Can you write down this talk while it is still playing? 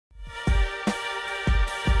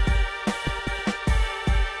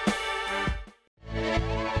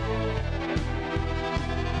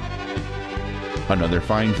Another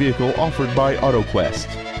fine vehicle offered by AutoQuest.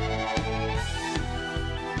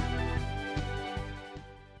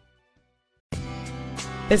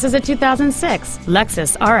 This is a 2006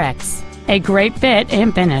 Lexus RX, a great fit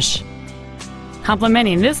and finish.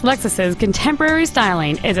 Complementing this Lexus's contemporary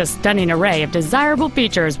styling is a stunning array of desirable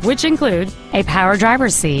features, which include a power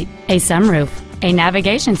driver's seat, a sunroof, a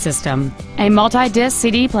navigation system, a multi-disc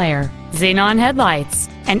CD player, xenon headlights,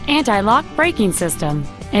 an anti-lock braking system,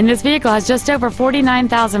 and this vehicle has just over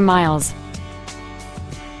 49,000 miles.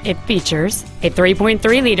 It features a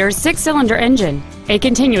 3.3-liter six-cylinder engine, a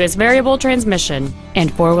continuous variable transmission,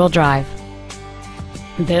 and four-wheel drive.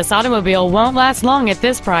 This automobile won't last long at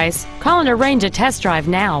this price. Call and arrange a test drive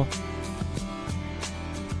now.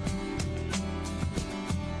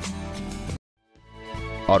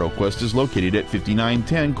 AutoQuest is located at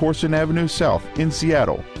 5910 Corson Avenue South in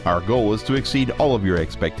Seattle. Our goal is to exceed all of your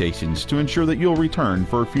expectations to ensure that you'll return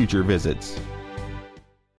for future visits.